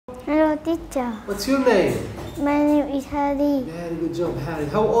teacher. What's your name? My name is Harry. Very good job, Harry.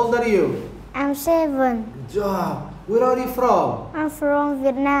 How old are you? I'm 7. Good job. Where are you from? I'm from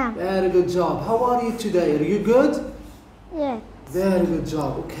Vietnam. Very good job. How are you today? Are you good? Yes. Very good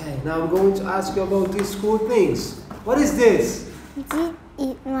job. Okay, now I'm going to ask you about these cool things. What is this? This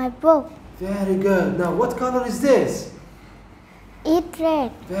is my book. Very good. Now, what color is this? It's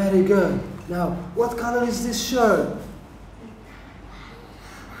red. Very good. Now, what color is this shirt?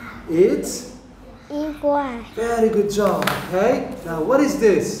 It's white. very good job. Okay. Now, what is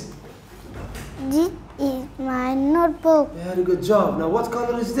this? This is my notebook. Very good job. Now, what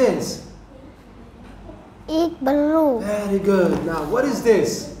color is this? It's blue. Very good. Now, what is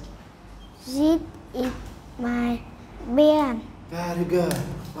this? This is my pen. Very good.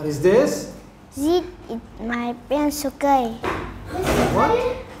 What is this? This is my pencil case. What?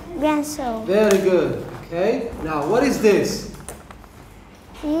 Pencil. Very good. Okay. Now, what is this?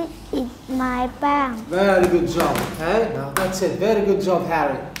 This is my pen. Very good job. Okay. Now, that's it. Very good job,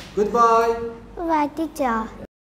 Harry. Goodbye. Bye, teacher.